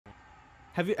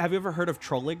Have you ever heard of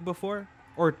Trollage before?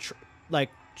 Or Trollage?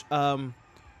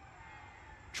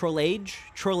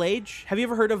 Trollage? Have you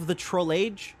ever heard of the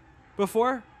Trollage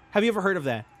before? Have you ever heard of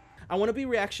that? I want to be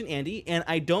Reaction Andy, and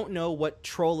I don't know what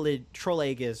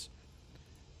Trollage is.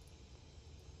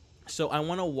 So I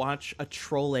want to watch a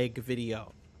Trollage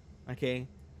video. Okay?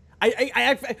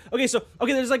 Okay, so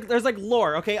there's like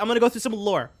lore, okay? I'm going to go through some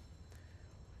lore.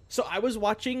 So I was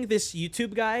watching this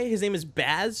YouTube guy. His name is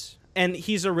Baz, and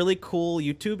he's a really cool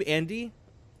YouTube Andy.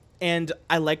 And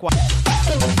I like watching.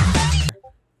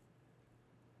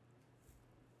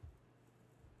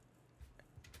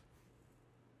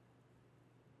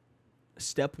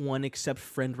 Step 1, accept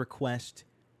friend request.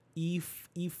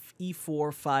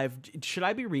 E4 5. Should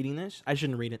I be reading this? I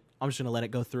shouldn't read it. I'm just gonna let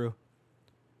it go through.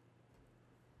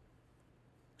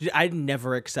 I'd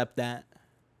never accept that.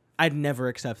 I'd never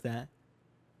accept that.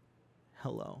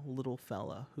 Hello, little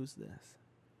fella. Who's this?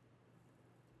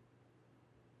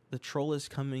 The troll is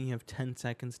coming. You have 10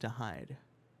 seconds to hide.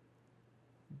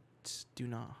 Just do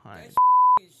not hide.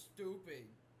 That is stupid.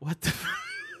 What the?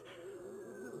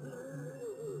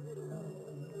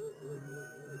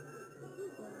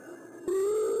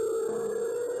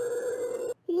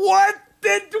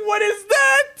 What is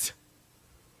that?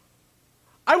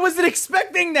 I wasn't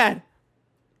expecting that.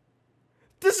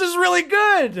 This is really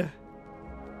good.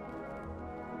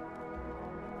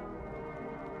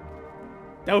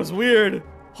 That was weird.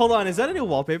 Hold on, is that a new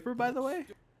wallpaper, by the way?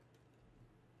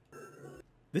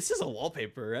 This is a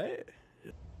wallpaper, right?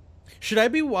 Should I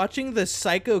be watching the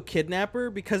Psycho Kidnapper?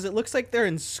 Because it looks like they're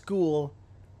in school.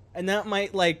 And that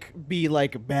might, like, be,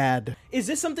 like, bad. Is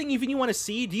this something even you want to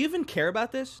see? Do you even care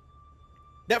about this?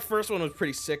 That first one was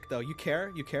pretty sick, though. You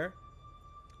care? You care?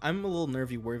 I'm a little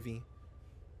nervy-worvy.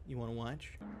 You want to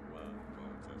watch?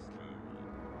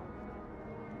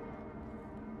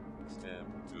 Step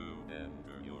 2,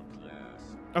 enter your class.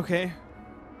 Okay.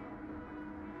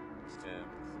 Step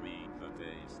 3, the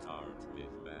day starts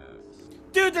with maths.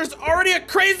 Dude, there's already a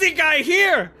crazy guy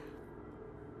here!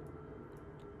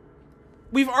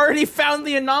 We've already found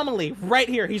the anomaly right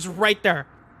here. He's right there.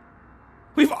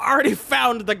 We've already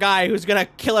found the guy who's gonna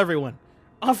kill everyone.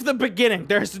 Off the beginning.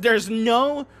 There's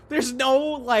no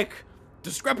like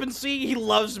discrepancy. He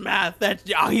loves math.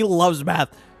 He loves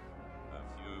math. A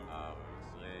few hours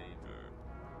later.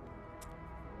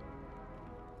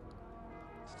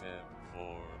 Step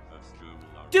 4, the school.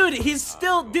 Dude, he's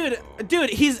still dude,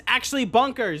 he's actually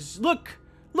bonkers.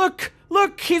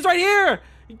 Look, he's right here.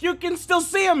 You can still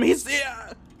see him. He's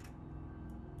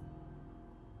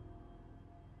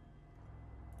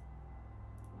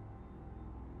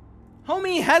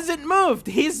Homie hasn't moved.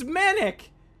 He's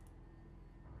manic.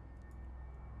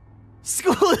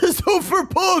 School is over,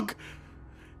 Pug.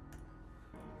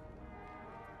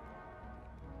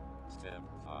 Step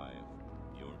 5,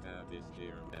 your dad is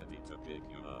here ready to pick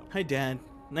you up. Hi, Dad.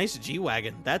 Nice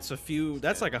G-Wagon. That's like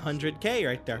 100K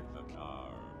right there. The car.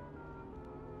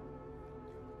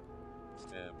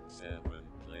 Step 7,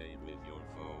 play with your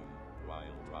phone while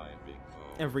driving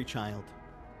home. Every child.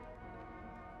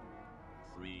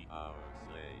 3 hours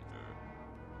later.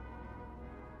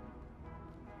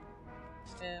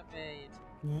 Step 8.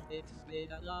 It's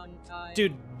been a long time.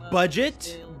 Dude, but budget?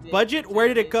 still Budget? didn't Where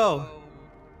did it take go? home.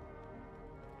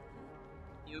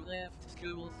 You left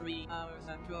school 3 hours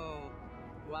ago.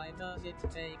 Why does it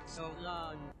take so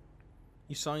long?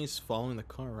 You saw he's following the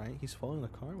car, right? He's following the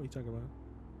car? What are you talking about?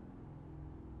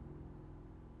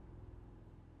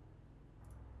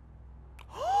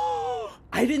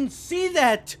 I didn't see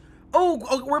that!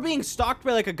 Oh, we're being stalked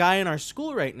by like a guy in our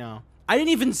school right now. I didn't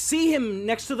even see him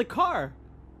next to the car.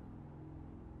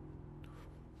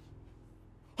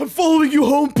 I'm following you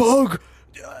home, Pug!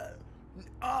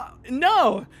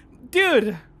 No!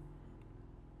 Dude!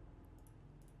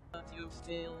 But you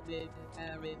still didn't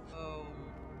carry home.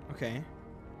 Okay.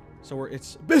 So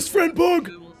it's best friend Pug!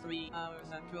 School 3 hours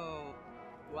ago.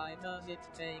 Why does it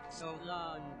take so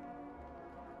long?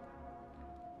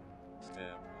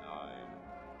 Step 9,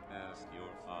 ask your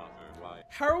father why.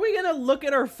 How are we gonna look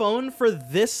at our phone for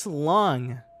this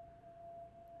long?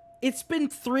 It's been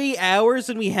 3 hours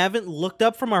and we haven't looked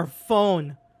up from our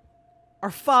phone.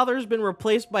 Our father's been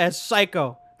replaced by a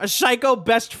psycho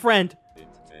best friend. It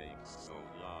takes so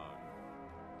long.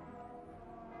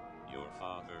 Your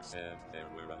father said there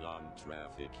were a lot of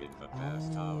traffic in the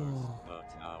past hours,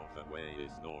 but now the way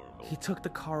is normal. He took the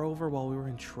car over while we were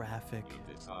in traffic. You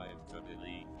decide to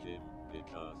believe him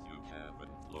because you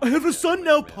haven't looked I have a at son the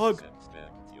now, rest Pug. and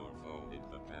checked your phone in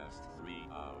the past 3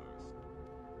 hours.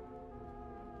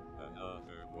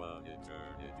 Another one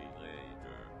eternity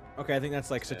later. Okay, I think that's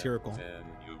like satirical. Then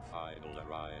you finally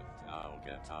arrived. Now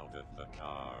get out of the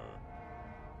car.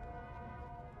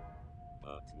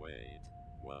 But wait,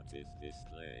 what is this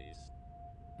place?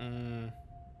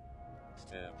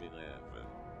 Step 11.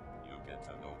 You get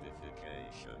a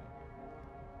notification.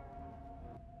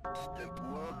 Step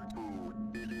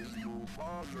 1, 2. It is your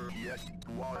father. Yes,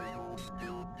 why you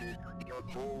still didn't get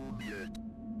home yet?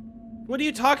 What are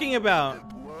you talking about?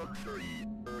 Step 1, 3.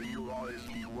 Realize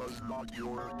he was not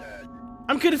your dad.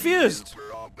 I'm confused.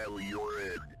 Probably your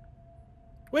head.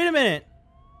 Wait a minute.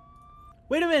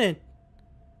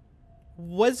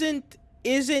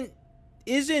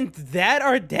 Isn't that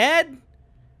our dad?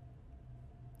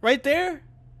 Right there?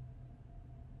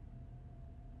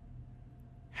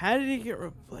 How did he get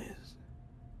replaced?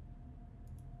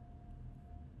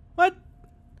 What?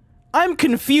 I'm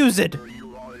confused.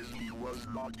 Realize he was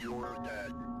not your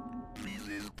dad. This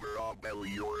is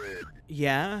probably your head.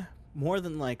 Yeah, more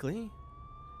than likely.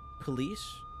 Police.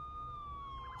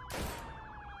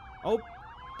 Oh.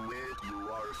 Wait, you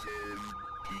are saved.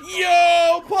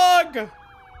 Yo, Pug!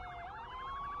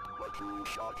 But who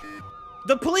shot him?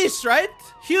 The police, right?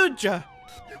 Huge. Step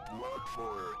 1, 4.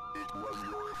 It was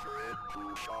your friend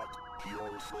who shot. He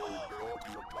also brought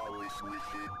the police with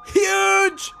him.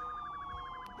 Huge!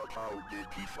 But how did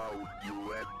he found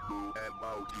you and go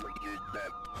about the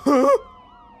kidnap? Huh?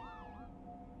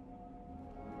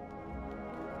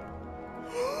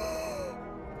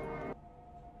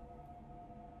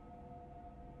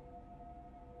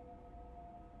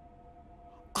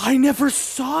 I never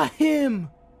saw him.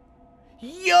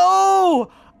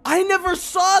 Yo! I never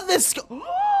saw this.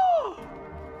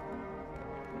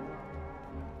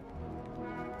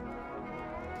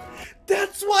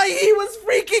 That's why he was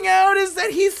freaking out, is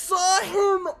that he saw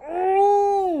him.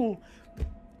 Oh!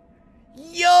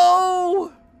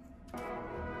 Yo!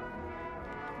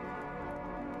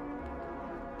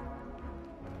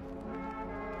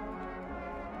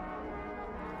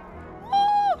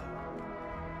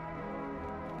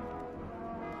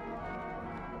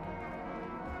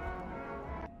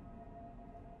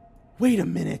 Wait a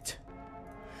minute.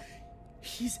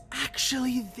 He's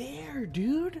actually there,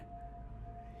 dude.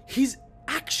 He's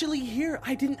actually here.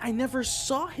 I never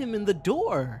saw him in the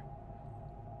door.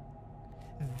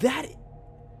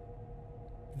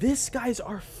 This guy's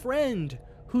our friend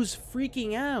who's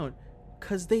freaking out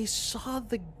because they saw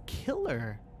the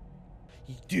killer.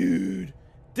 Dude,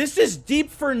 this is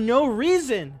deep for no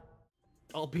reason.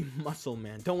 I'll be muscle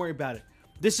man. Don't worry about it.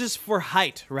 This is for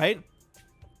height, right?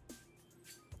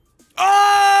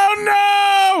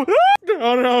 Oh no!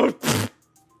 Oh no!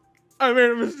 I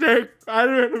made a mistake.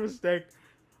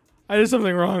 I did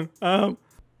something wrong. Oh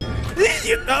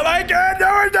my god!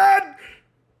 No, we're done.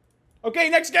 Okay,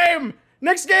 next game.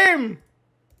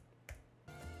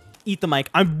 Eat the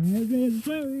mic.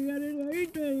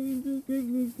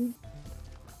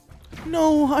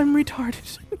 No, I'm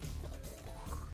retarded.